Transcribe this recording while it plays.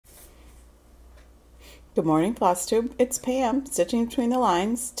Good morning, Flosstube. It's Pam, stitching between the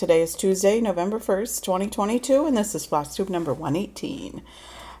lines. Today is Tuesday, November 1st, 2022, and this is Flosstube number 118.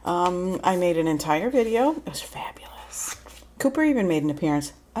 I made an entire video. It was fabulous. Cooper even made an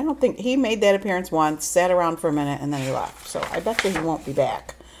appearance. I don't think he made that appearance once, sat around for a minute, and then he left. So I bet you he won't be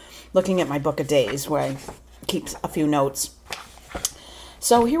back. Looking at my book of days where I keep a few notes.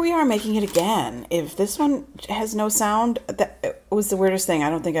 So here we are making it again. If this one has no sound, that was the weirdest thing.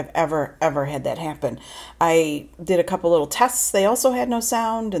 I don't think I've ever had that happen. I did a couple little tests. They also had no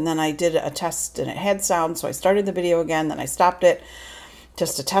sound. And then I did a test and it had sound. So I started the video again. Then I stopped it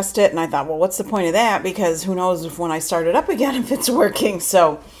just to test it. And I thought, well, what's the point of that? Because who knows if when I start it up again, if it's working.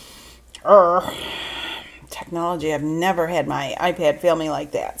 So, technology. I've never had my iPad fail me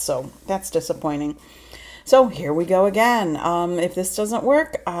like that. So that's disappointing. So here we go again. If this doesn't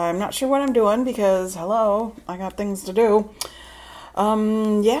work, I'm not sure what I'm doing because, hello, I got things to do.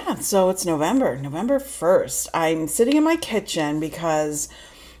 Yeah, so it's November 1st. I'm sitting in my kitchen because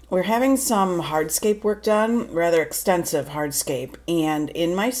we're having some hardscape work done, rather extensive hardscape. And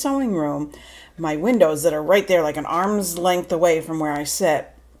in my sewing room, my windows that are right there like an arm's length away from where I sit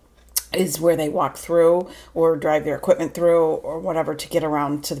is where they walk through or drive their equipment through or whatever to get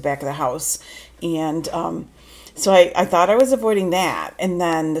around to the back of the house. And so I thought I was avoiding that. And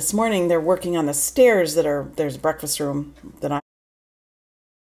then this morning they're working on the stairs there's a breakfast room that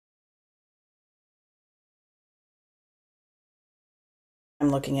I'm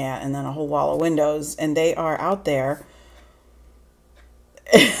looking at, and then a whole wall of windows, and they are out there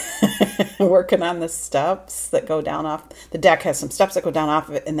working on the steps that go down off the deck. Has some steps that go down off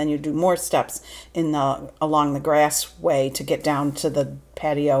of it, and then you do more steps along the grass way to get down to the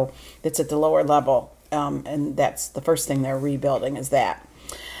patio that's at the lower level. And that's the first thing they're rebuilding is that.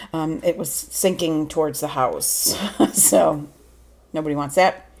 It was sinking towards the house, so nobody wants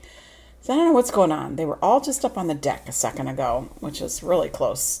that. So I don't know what's going on. They were all just up on the deck a second ago, which is really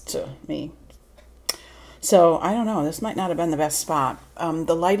close to me. So, I don't know. This might not have been the best spot.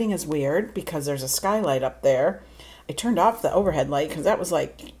 The lighting is weird because there's a skylight up there. I turned off the overhead light because that was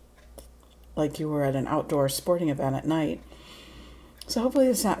like you were at an outdoor sporting event at night. So,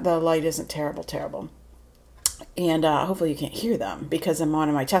 hopefully the light isn't terrible. And hopefully you can't hear them because in one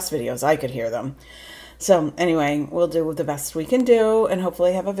of my test videos I could hear them. So anyway, we'll do the best we can do and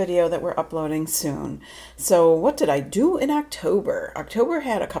hopefully have a video that we're uploading soon. So what did I do in October? October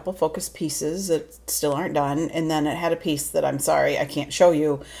had a couple focus pieces that still aren't done. And then it had a piece that I'm sorry I can't show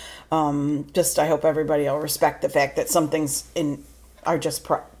you. I hope everybody will respect the fact that some things are just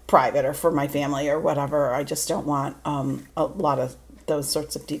private or for my family or whatever. I just don't want a lot of those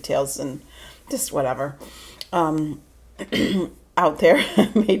sorts of details and just whatever out there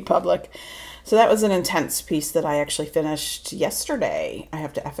made public. So that was an intense piece that I actually finished yesterday. I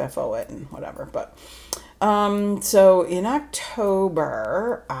have to FFO it and whatever. But so in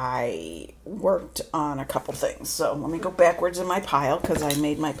October, I worked on a couple things. So let me go backwards in my pile because I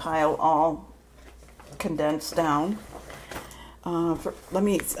made my pile all condensed down.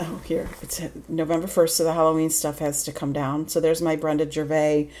 Here, it's November 1st, so the Halloween stuff has to come down. So there's my Brenda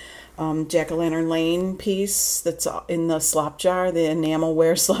Gervais Jack-o'-lantern Lane piece that's in the slop jar, the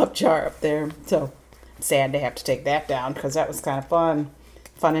enamelware slop jar up there. So sad to have to take that down because that was kind of fun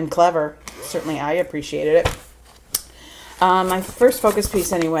and clever. Certainly I appreciated it. My first focus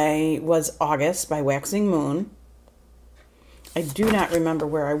piece anyway was August by Waxing Moon. I do not remember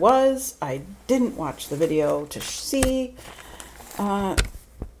where I was. I didn't watch the video to see. But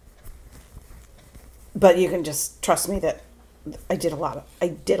you can just trust me that I did a lot.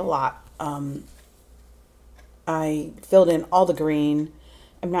 I filled in all the green.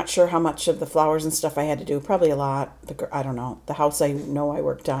 I'm not sure how much of the flowers and stuff I had to do. Probably a lot. I don't know. The house I know I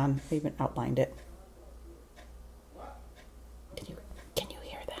worked on. I even outlined it. Can you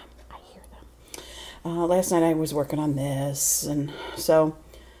hear them? I hear them. Last night I was working on this, and so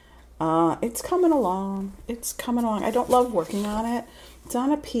it's coming along. It's coming along. I don't love working on it. It's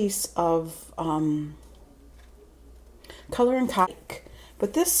on a piece of color and cotton,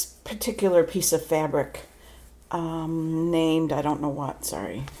 but this particular piece of fabric named, I don't know what,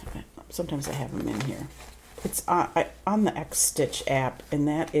 sorry, sometimes I have them in here. It's on the X Stitch app, and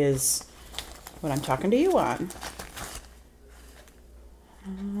that is what I'm talking to you on.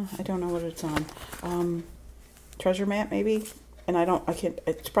 I don't know what it's on. Treasure Map maybe, and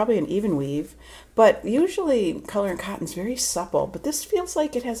it's probably an even weave, but usually color and cotton is very supple, but this feels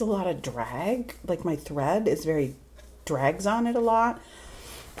like it has a lot of drag, like my thread is drags on it a lot.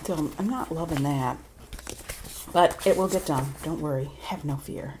 So I'm not loving that. But it will get done. Don't worry. Have no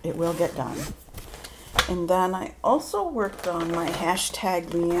fear. It will get done. And then I also worked on my hashtag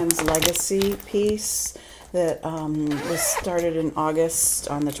Leanne's Legacy piece that was started in August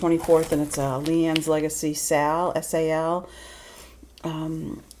on the 24th, and it's a Leanne's Legacy SAL, S-A-L.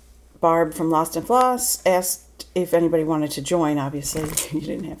 Barb from Lost and Floss asked if anybody wanted to join. Obviously, you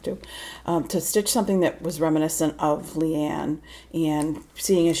didn't have to stitch something that was reminiscent of Leanne. And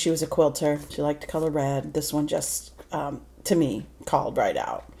seeing as she was a quilter, she liked to color red. This one just, to me, called right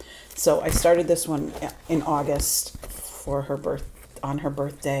out. So I started this one in August for her on her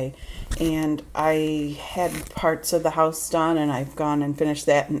birthday, and I had parts of the house done, and I've gone and finished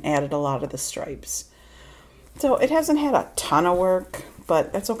that and added a lot of the stripes. So it hasn't had a ton of work,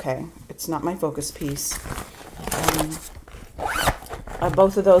 but that's okay. It's not my focus piece.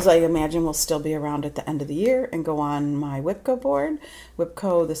 Both of those I imagine will still be around at the end of the year and go on my Whipco board.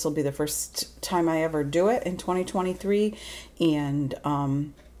 Whipco, this will be the first time I ever do it in 2023, and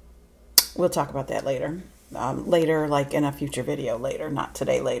we'll talk about that later. Later, like in a future video later, not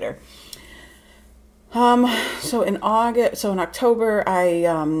today, later. So in October,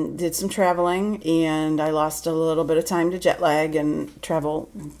 I did some traveling, and I lost a little bit of time to jet lag and travel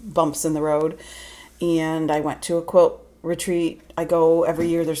bumps in the road. And I went to a quilt retreat. I go every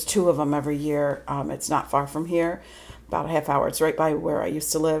year. There's 2 of them every year. It's not far from here, about a half hour. It's right by where I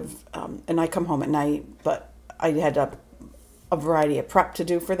used to live. And I come home at night, but I had a variety of prep to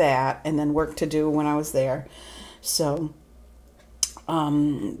do for that, and then work to do when I was there. So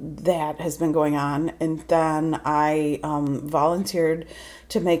that has been going on. And then I volunteered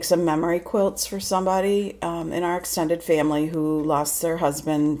to make some memory quilts for somebody in our extended family who lost their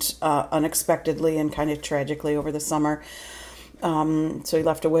husband unexpectedly and kind of tragically over the summer. So he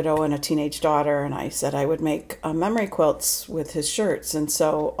left a widow and a teenage daughter, and I said I would make memory quilts with his shirts. And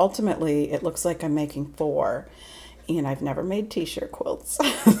so ultimately it looks like I'm making 4. And I've never made t-shirt quilts.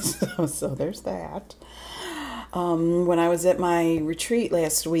 so there's that. When I was at my retreat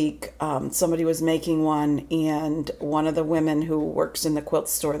last week, somebody was making one, and one of the women who works in the quilt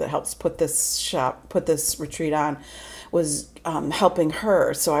store that helps put this retreat on was helping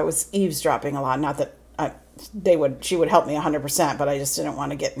her. So I was eavesdropping a lot. Not that she would help me 100%, but I just didn't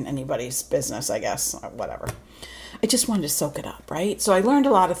want to get in anybody's business, I guess, or whatever. I just wanted to soak it up, right? So I learned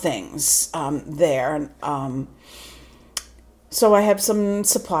a lot of things there. So I have some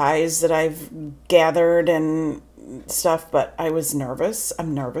supplies that I've gathered and stuff, but I was nervous.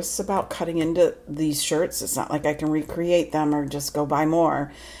 I'm nervous about cutting into these shirts. It's not like I can recreate them or just go buy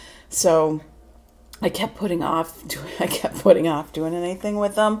more. So I kept putting off doing anything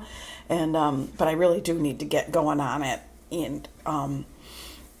with them. And but I really do need to get going on it. And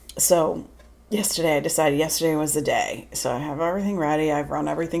so yesterday was the day. So I have everything ready. I've run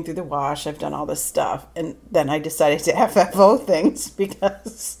everything through the wash. I've done all this stuff. And then I decided to FFO things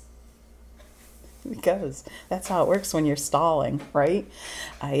because that's how it works when you're stalling, right?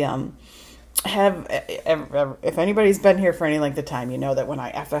 I have, if anybody's been here for any length of time, you know that when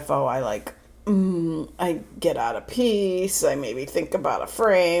I FFO, I get out a piece. I maybe think about a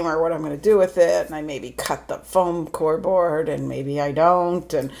frame or what I'm going to do with it, and I maybe cut the foam core board, and maybe I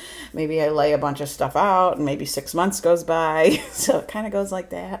don't, and maybe I lay a bunch of stuff out, and maybe 6 months goes by. So it kind of goes like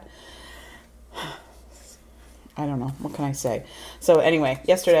that. I don't know. What can I say? So anyway,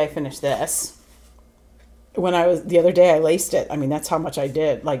 yesterday I finished this. The other day I laced it. I mean, that's how much I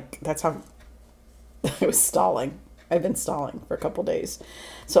did. That's how I was stalling. I've been stalling for a couple days.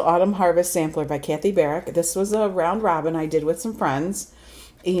 So Autumn Harvest Sampler by Kathy Barrick. This was a round robin I did with some friends.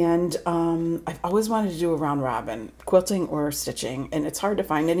 And I've always wanted to do a round robin, quilting or stitching. And it's hard to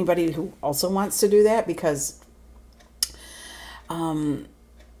find anybody who also wants to do that because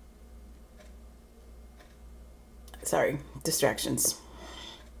sorry, distractions.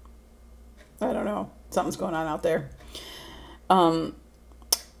 I don't know. Something's going on out there.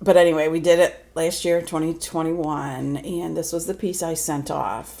 But anyway, we did it last year, 2021, and this was the piece I sent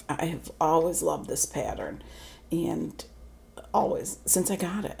off. I have always loved this pattern, and always, since I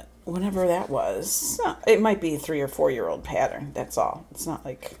got it, whenever that was. It might be a 3 or 4 year old pattern, that's all. It's not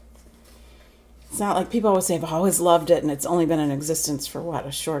like people always say, I've always loved it, and it's only been in existence for, what,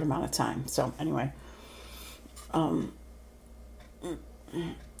 a short amount of time. So anyway, I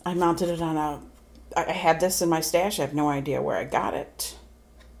mounted it on I had this in my stash. I have no idea where I got it.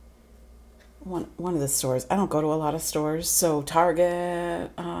 One of the stores. I don't go to a lot of stores, so Target,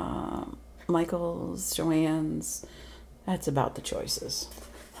 Michael's, Joann's, that's about the choices.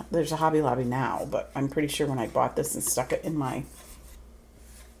 There's a Hobby Lobby now, but I'm pretty sure when I bought this and stuck it in my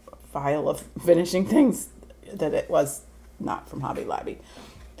file of finishing things that it was not from Hobby Lobby.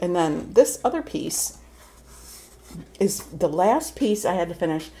 And then this other piece is the last piece I had to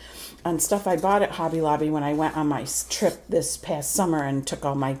finish on stuff I bought at Hobby Lobby when I went on my trip this past summer and took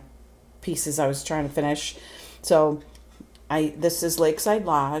all my pieces I was trying to finish. So this is Lakeside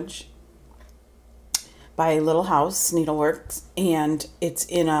Lodge by Little House Needleworks, and it's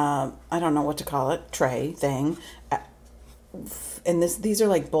in a, I don't know what to call it, tray thing. And these are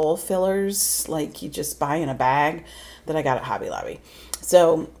like bowl fillers, like you just buy in a bag, that I got at Hobby Lobby.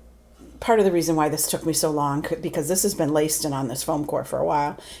 So part of the reason why this took me so long, because this has been laced in on this foam core for a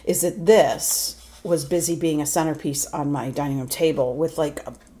while, is that this was busy being a centerpiece on my dining room table with like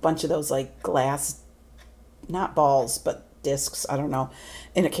a bunch of those like glass, not balls, but discs, I don't know,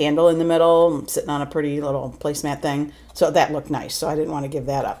 and a candle in the middle, sitting on a pretty little placemat thing. So that looked nice, so I didn't want to give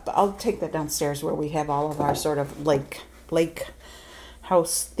that up. But I'll take that downstairs where we have all of our sort of lake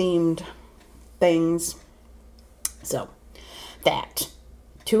house themed things. So that,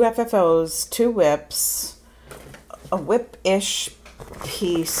 2 FFOs, 2 whips, a whip-ish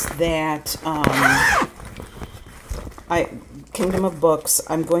piece that Kingdom of Books,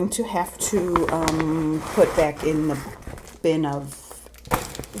 I'm going to have to put back in the bin of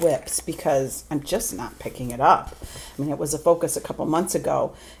whips because I'm just not picking it up. I mean, it was a focus a couple months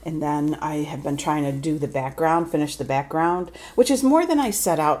ago, and then I have been trying to do the background, finish the background, which is more than I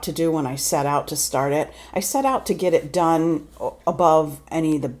set out to do when I set out to start it. I set out to get it done above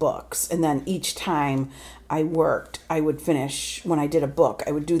any of the books, and then each time I worked, I would finish, when I did a book,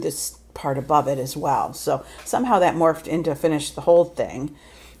 I would do this part above it as well. So somehow that morphed into finish the whole thing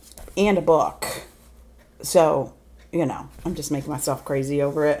and a book. So, you know, I'm just making myself crazy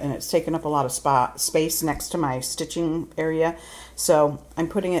over it, and it's taken up a lot of space next to my stitching area. So I'm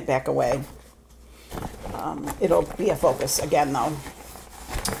putting it back away. It'll be a focus again, though.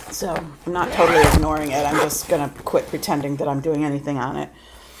 So I'm not totally ignoring it. I'm just going to quit pretending that I'm doing anything on it.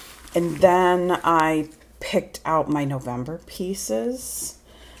 And then I picked out my November pieces.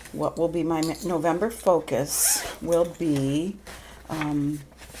 What will be my November focus will be Madame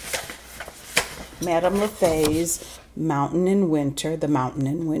LaFay's Mountain in Winter, the Mountain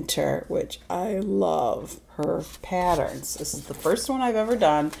in Winter, which I love her patterns. This is the first one I've ever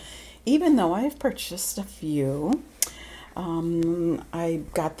done, even though I've purchased a few. I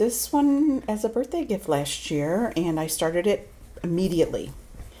got this one as a birthday gift last year, and I started it immediately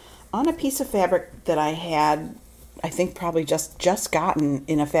on a piece of fabric that I had, I think probably just gotten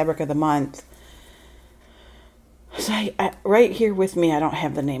in a Fabric of the Month. So right here with me, I don't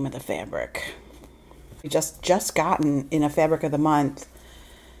have the name of the fabric. Just gotten in a Fabric of the Month.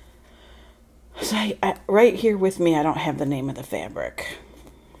 So right here with me, I don't have the name of the fabric.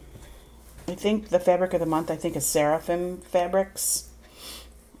 I think the Fabric of the Month, I think, is Seraphim Fabrics.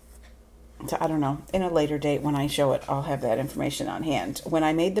 So I don't know. In a later date when I show it, I'll have that information on hand. When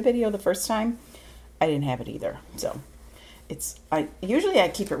I made the video the first time, I didn't have it either. So usually I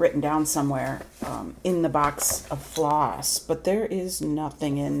keep it written down somewhere in the box of floss, but there is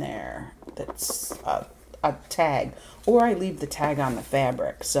nothing in there that's a tag, or I leave the tag on the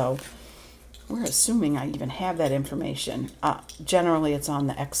fabric. So we're assuming I even have that information. Generally, it's on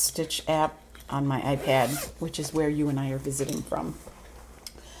the X-Stitch app on my iPad, which is where you and I are visiting from.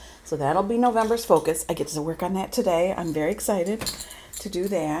 So that'll be November's focus. I get to work on that today. I'm very excited to do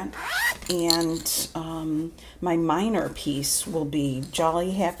that. And my minor piece will be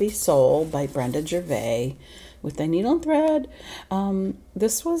Jolly Happy Soul by Brenda Gervais with the needle and thread.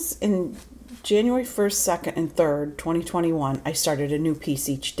 This was in January 1st, 2nd, and 3rd, 2021. I started a new piece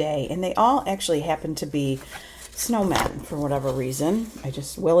each day, and they all actually happened to be snowmen for whatever reason. I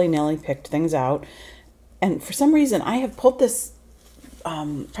just willy-nilly picked things out. And for some reason, I have pulled this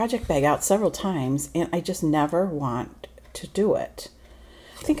project bag out several times, and I just never want to do it.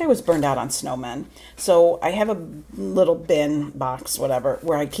 I think I was burned out on snowmen. So I have a little bin box, whatever,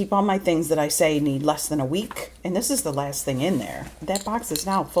 where I keep all my things that I say need less than a week. And this is the last thing in there. That box is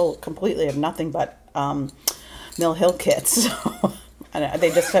now full completely of nothing but Mill Hill kits. So they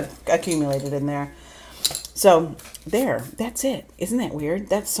just have accumulated in there. So there, that's it. Isn't that weird?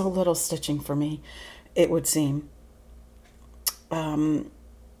 That's so little stitching for me, it would seem.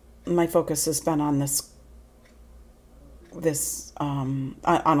 My focus has been on on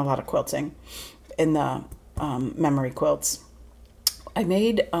a lot of quilting in the memory quilts. I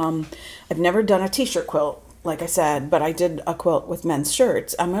made, I've never done a t-shirt quilt, like I said, but I did a quilt with men's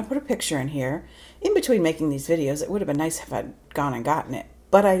shirts. I'm going to put a picture in here. In between making these videos, it would have been nice if I'd gone and gotten it,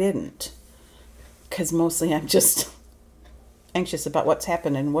 but I didn't. Because mostly I'm just anxious about what's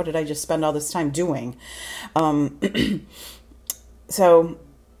happened and what did I just spend all this time doing. So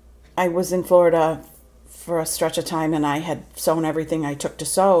I was in Florida for a stretch of time, and I had sewn everything I took to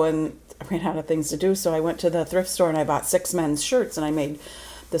sew, and I ran out of things to do, so I went to the thrift store and I bought 6 men's shirts, and I made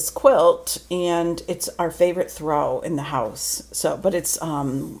this quilt, and it's our favorite throw in the house. So, but it's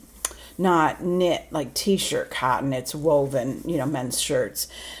not knit like t-shirt cotton, it's woven, you know, men's shirts.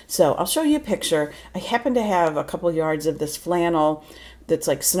 So I'll show you a picture. I happen to have a couple yards of this flannel that's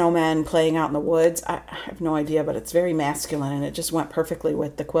like snowmen playing out in the woods. I have no idea, but it's very masculine, and it just went perfectly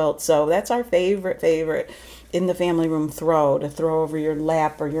with the quilt. So that's our favorite in the family room throw, to throw over your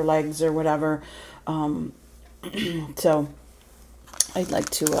lap or your legs or whatever. So I'd like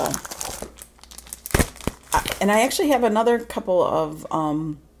to, and I actually have another couple of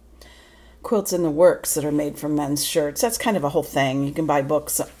quilts in the works that are made from men's shirts. That's kind of a whole thing. You can buy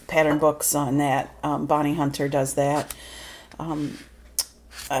books, pattern books on that. Bonnie Hunter does that.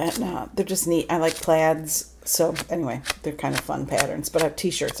 They're just neat. I like plaids. So anyway, they're kind of fun patterns. But I have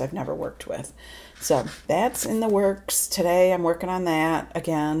t-shirts I've never worked with. So that's in the works. Today I'm working on that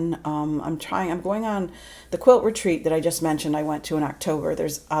again. I'm going on the quilt retreat that I just mentioned I went to in October.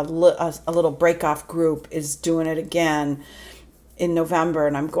 There's a little break-off group is doing it again in November,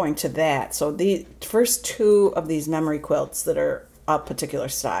 and I'm going to that. So the first 2 of these memory quilts that are a particular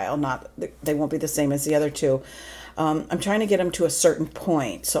style, they won't be the same as the other 2. I'm trying to get them to a certain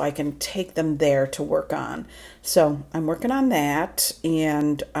point so I can take them there to work on. So I'm working on that,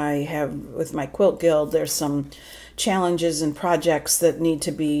 and I have, with my Quilt Guild, there's some challenges and projects that need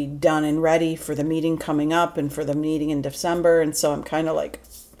to be done and ready for the meeting coming up and for the meeting in December, and so I'm kind of like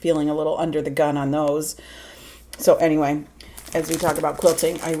feeling a little under the gun on those. So anyway, as we talk about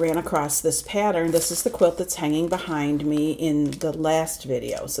quilting, I ran across this pattern. This is the quilt that's hanging behind me in the last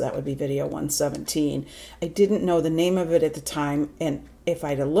video. So that would be video 117. I didn't know the name of it at the time, and if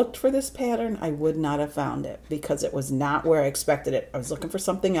I'd have looked for this pattern, I would not have found it because it was not where I expected it. I was looking for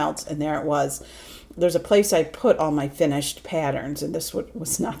something else, and there it was. There's a place I put all my finished patterns, and this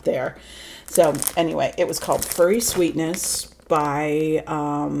was not there. So anyway, it was called Furry Sweetness by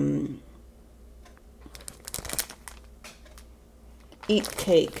Eat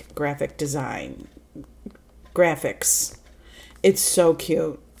Cake graphics. It's so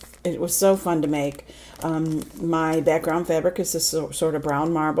cute. It was so fun to make. My background fabric is this sort of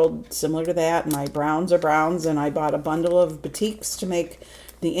brown marbled, similar to that. My browns are browns, and I bought a bundle of batiks to make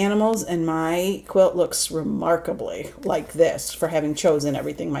the animals, and my quilt looks remarkably like this for having chosen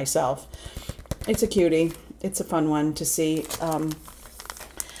everything myself. It's a cutie. It's a fun one to see.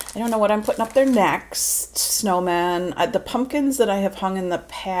 I don't know what I'm putting up there next. Snowman. The pumpkins that I have hung in the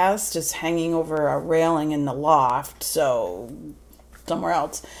past is hanging over a railing in the loft, so somewhere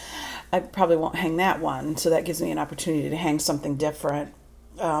else. I probably won't hang that one, so that gives me an opportunity to hang something different.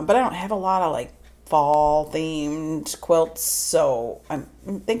 But I don't have a lot of like fall themed quilts, so I'm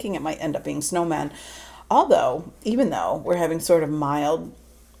thinking it might end up being snowmen. Although, even though we're having sort of mild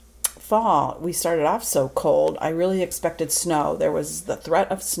fall, we started off so cold, I really expected snow. There was the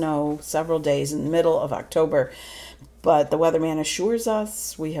threat of snow several days in the middle of October, but the weatherman assures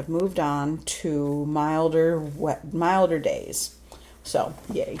us we have moved on to milder days. So,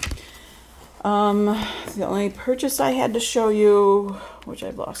 yay. The only purchase I had to show you, which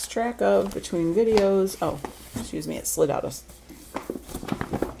I've lost track of between videos, oh, excuse me, it slid out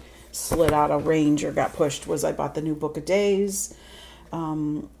a range or got pushed, was I bought the new Book of Days.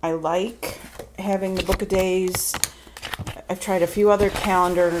 I like having the Book of Days. I've tried a few other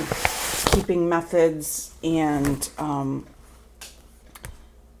calendar keeping methods, and I'm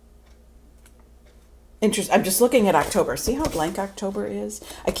just looking at October. See how blank October is?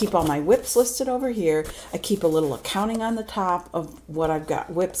 I keep all my whips listed over here. I keep a little accounting on the top of what I've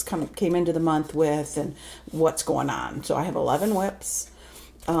got whips came into the month with and what's going on. So I have 11 whips.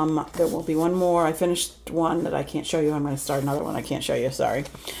 There will be one more. I finished one that I can't show you. I'm going to start another one I can't show you. Sorry.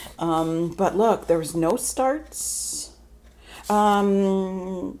 But look, there was no starts.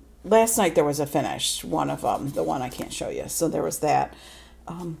 Last night there was a finished one of them, the one I can't show you. So there was that.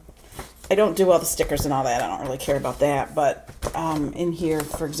 I don't do all the stickers and all that. I don't really care about that. But in here,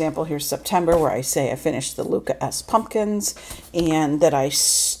 for example, here's September, where I say I finished the Luca S. Pumpkins, and that I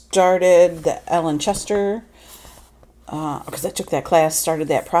started the Ellen Chester, because I took that class, started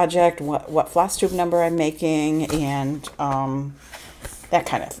that project, what Flosstube number I'm making, and that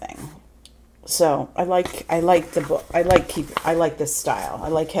kind of thing. So I like the book. I like this style. I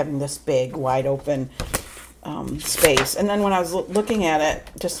like having this big, wide open space. And then when I was looking at it,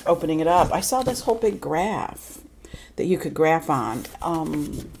 just opening it up, I saw this whole big graph that you could graph on.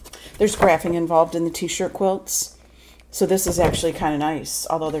 There's graphing involved in the t-shirt quilts, so this is actually kind of nice,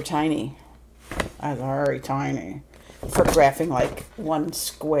 although they're tiny. Very tiny. For graphing like 1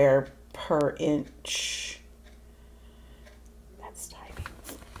 square per inch. That's tiny.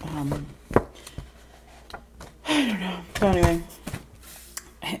 I don't know. So anyway,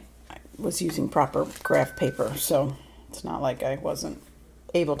 I was using proper graph paper, so it's not like I wasn't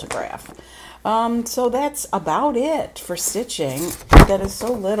able to graph. So that's about it for stitching. That is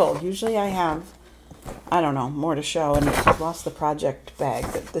so little. Usually I have, I don't know, more to show, and I've lost the project bag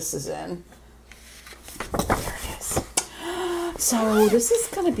that this is in. There it is. So this is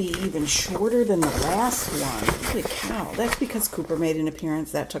going to be even shorter than the last one. Holy cow. That's because Cooper made an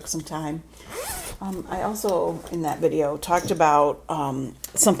appearance. That took some time. I also, in that video, talked about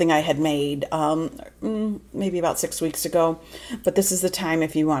something I had made maybe about 6 weeks ago. But this is the time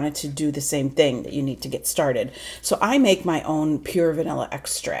if you wanted to do the same thing that you need to get started. So I make my own pure vanilla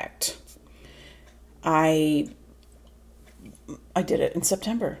extract. I did it in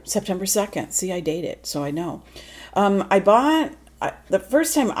September 2nd. See, I date it, so I know. The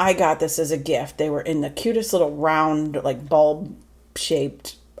first time I got this as a gift, they were in the cutest little round, like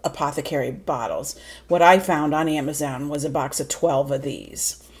bulb-shaped apothecary bottles. What I found on Amazon was a box of 12 of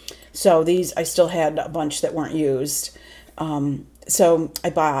these. So these, I still had a bunch that weren't used. So I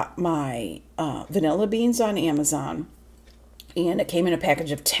bought my vanilla beans on Amazon, and it came in a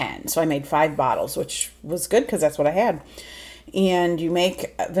package of 10. So I made 5 bottles, which was good because that's what I had. And you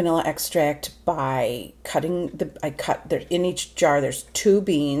make vanilla extract by cutting there in each jar. There's 2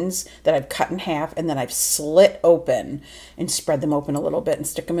 beans that I've cut in half, and then I've slit open and spread them open a little bit and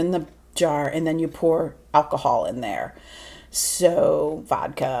stick them in the jar, and then you pour alcohol in there. So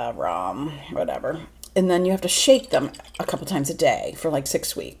vodka, rum, whatever. And then you have to shake them a couple times a day for like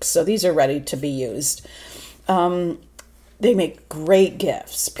 6 weeks. So these are ready to be used. They make great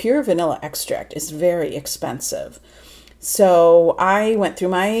gifts. Pure vanilla extract is very expensive. So I went through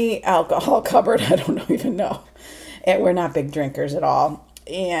my alcohol cupboard. I don't even know. And we're not big drinkers at all.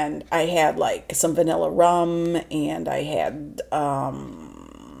 And I had like some vanilla rum, and I had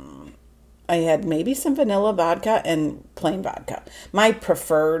maybe some vanilla vodka and plain vodka. My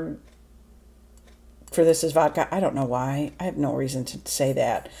preferred for this is vodka. I don't know why. I have no reason to say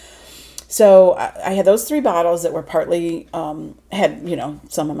that. So I had those 3 bottles that were partly, had, you know,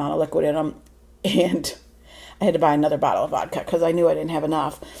 some amount of liquid in them. And I had to buy another bottle of vodka because I knew I didn't have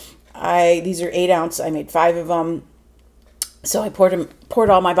enough. These are 8 ounce. I made 5 of them. So I poured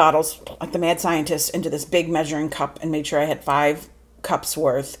all my bottles, like the mad scientist, into this big measuring cup and made sure I had 5 cups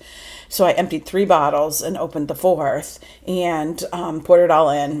worth. So I emptied 3 bottles and opened the 4th and poured it all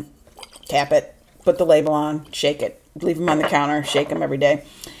in, cap it, put the label on, shake it, leave them on the counter, shake them every day.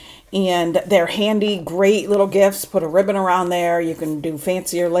 And they're handy, great little gifts. Put a ribbon around there. You can do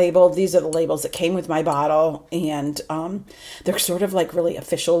fancier labels. These are the labels that came with my bottle. And they're sort of like really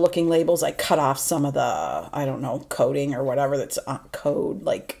official looking labels. I cut off some of the, I don't know, coding or whatever that's code.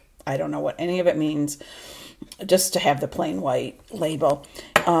 Like, I don't know what any of it means. Just to have the plain white label.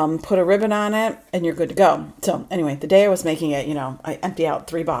 Put a ribbon on it and you're good to go. So anyway, the day I was making it, you know, I empty out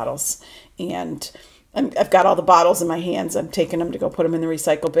 3 bottles. And I've got all the bottles in my hands. I'm taking them to go put them in the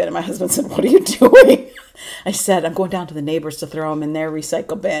recycle bin. And my husband said, "What are you doing?" I said, "I'm going down to the neighbors to throw them in their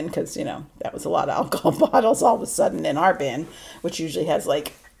recycle bin." Because, you know, that was a lot of alcohol bottles all of a sudden in our bin, which usually has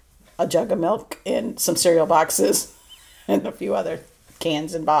like a jug of milk and some cereal boxes and a few other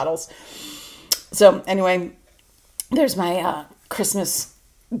cans and bottles. So anyway, there's my Christmas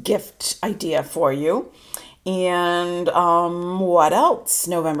gift idea for you. And what else?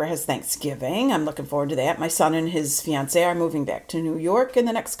 November has Thanksgiving. I'm looking forward to that. My son and his fiance are moving back to New York in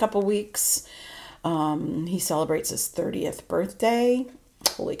the next couple weeks. He celebrates his 30th birthday.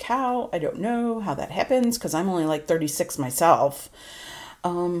 Holy cow. I don't know how that happens because I'm only like 36 myself.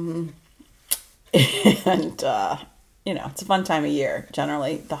 And, you know, it's a fun time of year,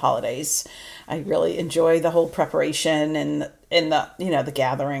 generally, the holidays. I really enjoy the whole preparation and the, you know, the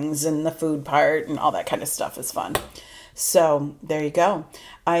gatherings and the food part and all that kind of stuff is fun. So there you go.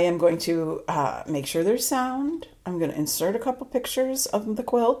 I am going to make sure there's sound. I'm going to insert a couple pictures of the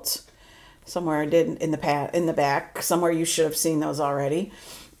quilt. Somewhere I did in the back. Somewhere you should have seen those already.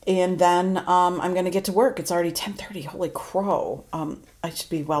 And then I'm going to get to work. It's already 10:30. Holy crow. I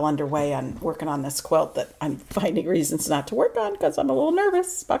should be well underway on working on this quilt that I'm finding reasons not to work on because I'm a little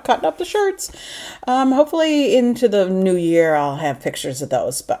nervous about cutting up the shirts. Hopefully into the new year I'll have pictures of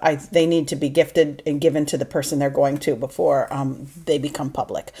those. But they need to be gifted and given to the person they're going to before they become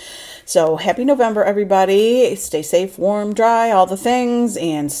public. So happy November, everybody. Stay safe, warm, dry, all the things,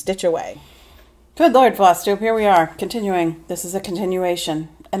 and stitch away. Good Lord, Flosstube, here we are, continuing. This is a continuation,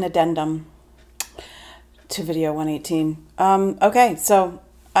 an addendum to video 118. Okay, so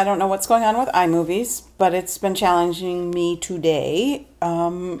I don't know what's going on with iMovies, but it's been challenging me today.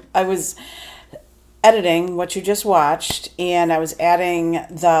 I was editing what you just watched, and I was adding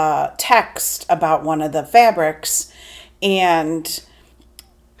the text about one of the fabrics, and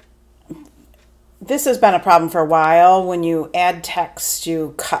this has been a problem for a while. When you add text,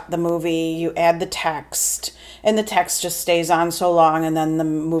 you cut the movie, you add the text, and the text just stays on so long, and then the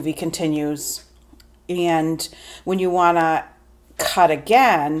movie continues. And when you want to cut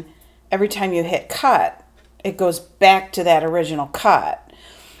again, every time you hit cut, it goes back to that original cut.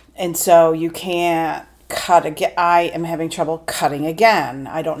 And so you can't cut again. I am having trouble cutting again.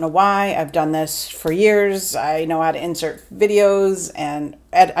 I don't know why. I've done this for years. I know how to insert videos and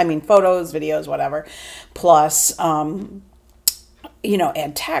photos, videos, whatever, plus, you know,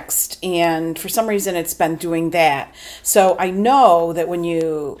 add text. And for some reason it's been doing that. So I know that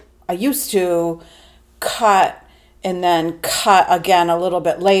I used to cut and then cut again a little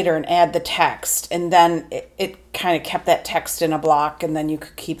bit later and add the text. And then it kind of kept that text in a block, and then you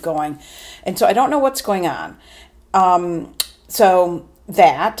could keep going. And so I don't know what's going on. So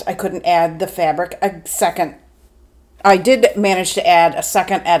that I couldn't add the fabric a second. I did manage to add a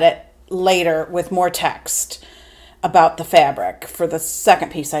second edit later with more text about the fabric for the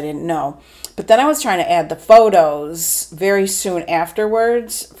second piece. I didn't know. But then I was trying to add the photos very soon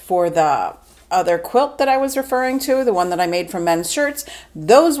afterwards for the other quilt that I was referring to, the one that I made from men's shirts.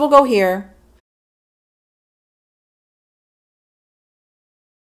 Those will go here.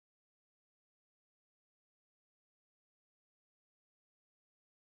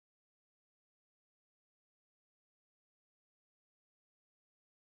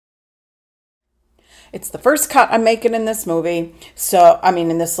 It's the first cut I'm making in this movie. So, I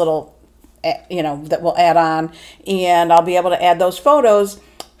mean, in this little, you know, that we'll add on, and I'll be able to add those photos.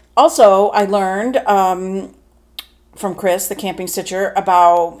 Also, I learned from Chris, the camping stitcher,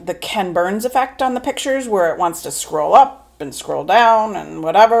 about the Ken Burns effect on the pictures, where it wants to scroll up and scroll down and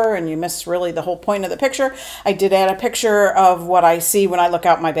whatever, and you miss really the whole point of the picture. I did add a picture of what I see when I look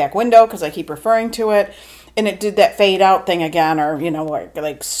out my back window, because I keep referring to it, and it did that fade out thing again, or, you know, like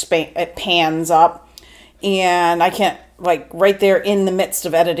it pans up, and I can't, like, right there in the midst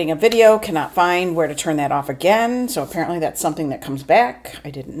of editing a video, cannot find where to turn that off again. So apparently that's something that comes back. I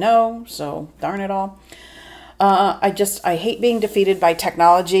didn't know, so darn it all. I hate being defeated by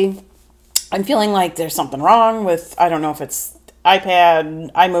technology. I'm feeling like there's something wrong with, I don't know if it's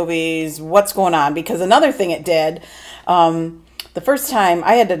iPad, iMovies, what's going on, because another thing it did, the first time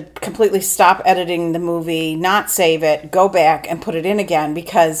I had to completely stop editing the movie, not save it, go back and put it in again,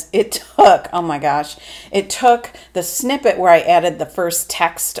 because it took, oh my gosh, it took the snippet where I added the first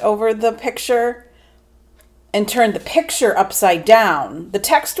text over the picture and turned the picture upside down. The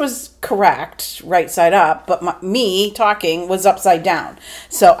text was correct, right side up, but me talking was upside down.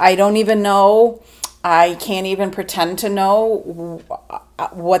 So I don't even know, I can't even pretend to know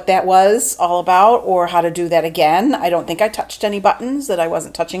what that was all about or how to do that again. I don't think I touched any buttons that I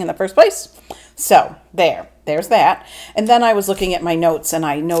wasn't touching in the first place. So there's that. And then I was looking at my notes, and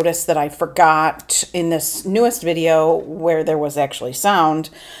I noticed that I forgot in this newest video, where there was actually sound,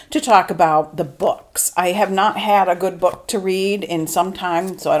 to talk about the books. I have not had a good book to read in some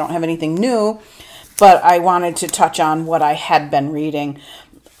time, so I don't have anything new, but I wanted to touch on what I had been reading.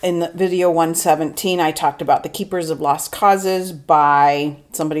 In the video 117, I talked about The Keepers of Lost Causes by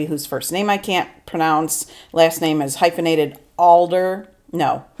somebody whose first name I can't pronounce. Last name is hyphenated Adler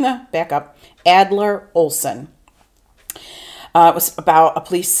Olson. It was about a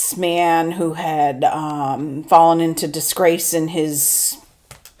policeman who had fallen into disgrace in his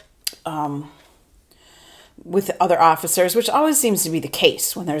with other officers, which always seems to be the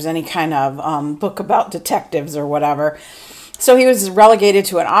case when there's any kind of book about detectives or whatever. So he was relegated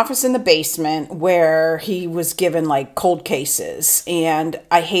to an office in the basement where he was given like cold cases, and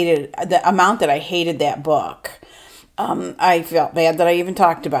I hated the amount that I hated that book. I felt bad that I even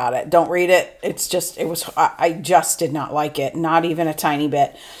talked about it. Don't read it. I just did not like it. Not even a tiny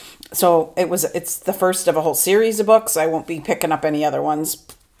bit. So it's the first of a whole series of books. I won't be picking up any other ones,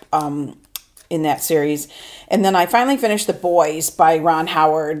 in that series. And then I finally finished The Boys by Ron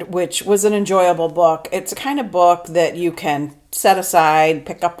Howard, which was an enjoyable book. It's a kind of book that you can set aside,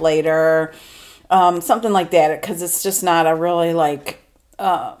 pick up later, something like that, because it's just not a really like,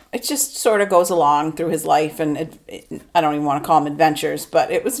 it just sort of goes along through his life, and I don't even want to call them adventures, but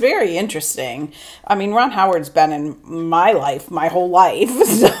it was very interesting. I mean, Ron Howard's been in my life, my whole life.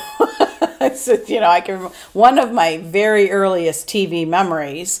 So, you know, one of my very earliest TV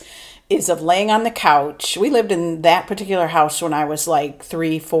memories is of laying on the couch. We lived in that particular house when I was like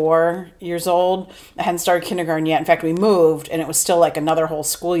 3, 4 years old. I hadn't started kindergarten yet. In fact, we moved and it was still like another whole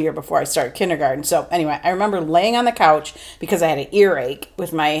school year before I started kindergarten. So anyway, I remember laying on the couch because I had an earache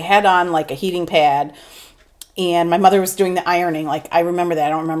with my head on like a heating pad. And my mother was doing the ironing. Like, I remember that. I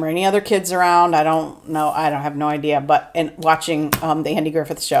don't remember any other kids around. I don't know. I don't have no idea. But, and watching the Andy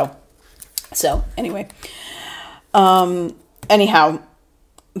Griffith Show. So anyway, anyhow,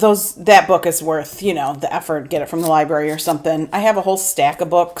 that book is worth, you know, the effort. Get it from the library or something. I have a whole stack of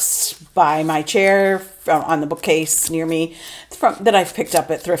books by my chair on the bookcase near me that I've picked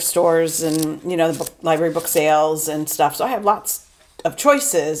up at thrift stores and, you know, the library book sales and stuff. So I have lots of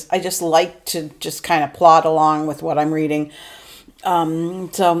choices. I just like to just kind of plod along with what I'm reading.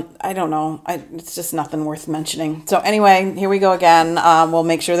 So I don't know. It's just nothing worth mentioning. So anyway, here we go again. We'll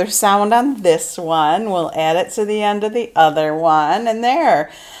make sure there's sound on this one. We'll add it to the end of the other one. And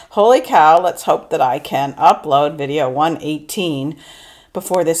there. Holy cow. Let's hope that I can upload video 118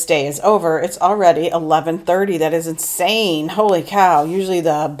 before this day is over. It's already 11:30. That is insane. Holy cow. Usually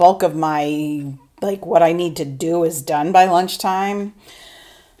the bulk of my, like, what I need to do is done by lunchtime.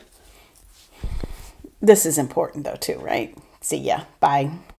 This is important though too, right? See ya. Bye.